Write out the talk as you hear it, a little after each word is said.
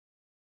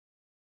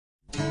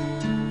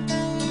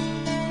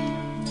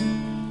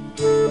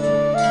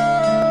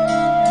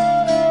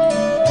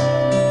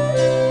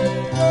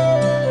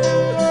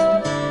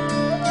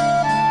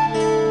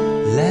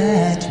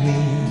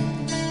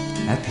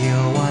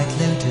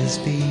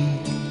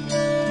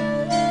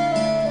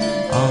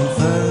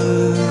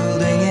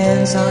unfolding in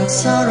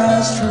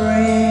samsara's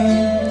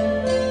stream.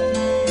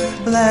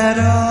 Let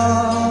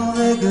all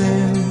the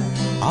gloom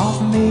of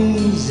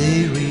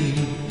misery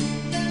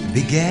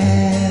be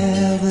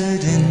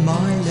gathered in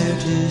my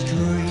lotus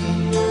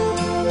dream.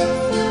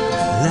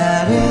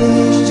 Let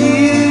each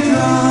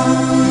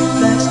teardrop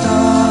that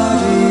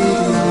started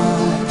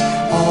light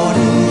on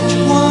each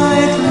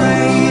white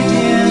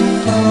radiant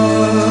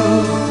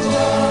fold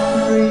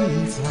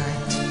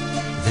reflect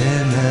the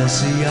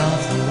mercy of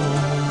the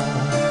Lord.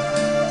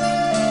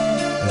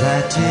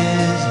 That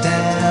is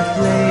their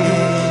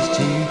place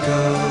to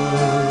go.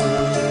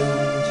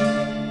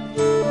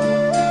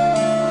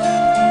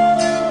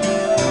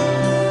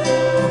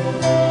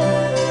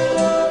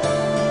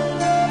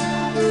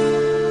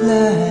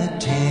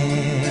 Let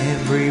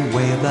every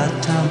wave that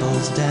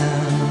tumbles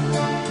down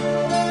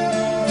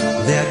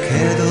their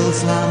kettle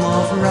slam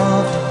of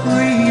wrath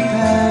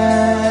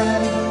repair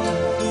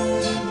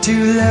to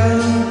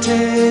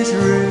lotus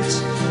roots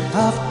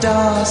of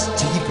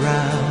dusty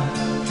brown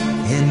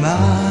in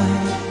my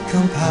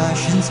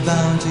compassion's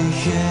bounty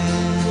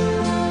share.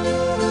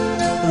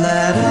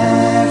 Let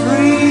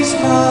every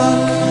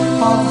spark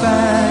of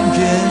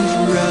vengeance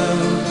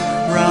roll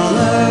round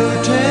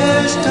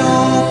lotus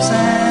tops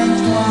and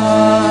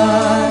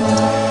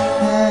twines,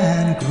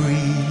 and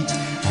greed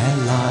and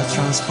light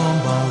transform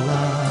by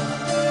love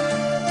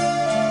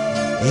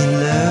in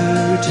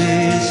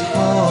lotus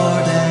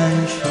heart and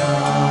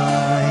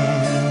shine.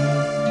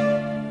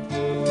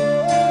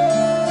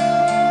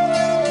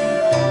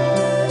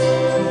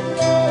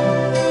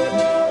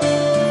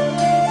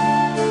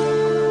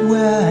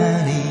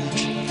 When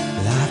each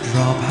life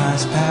drop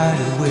has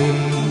passed away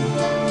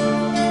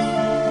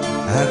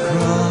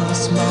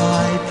across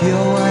my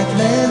pure white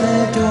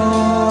lily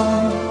door,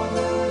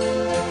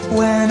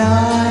 when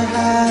I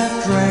have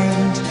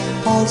drained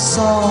all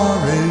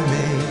sorrow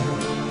may,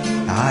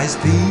 I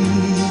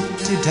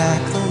speak to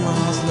deck the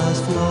lossless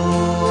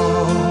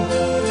floor.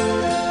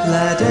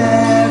 Let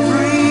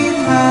every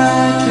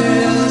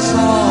petal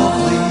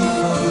softly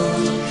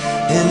fold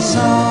in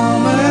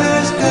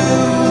summer's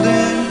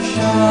golden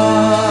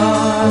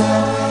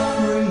shine.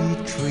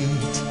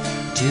 Retreat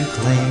to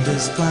claim the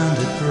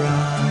splendid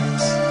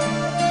prize,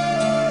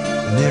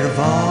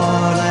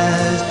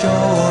 Nirvana's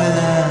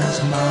joyless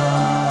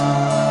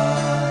mind.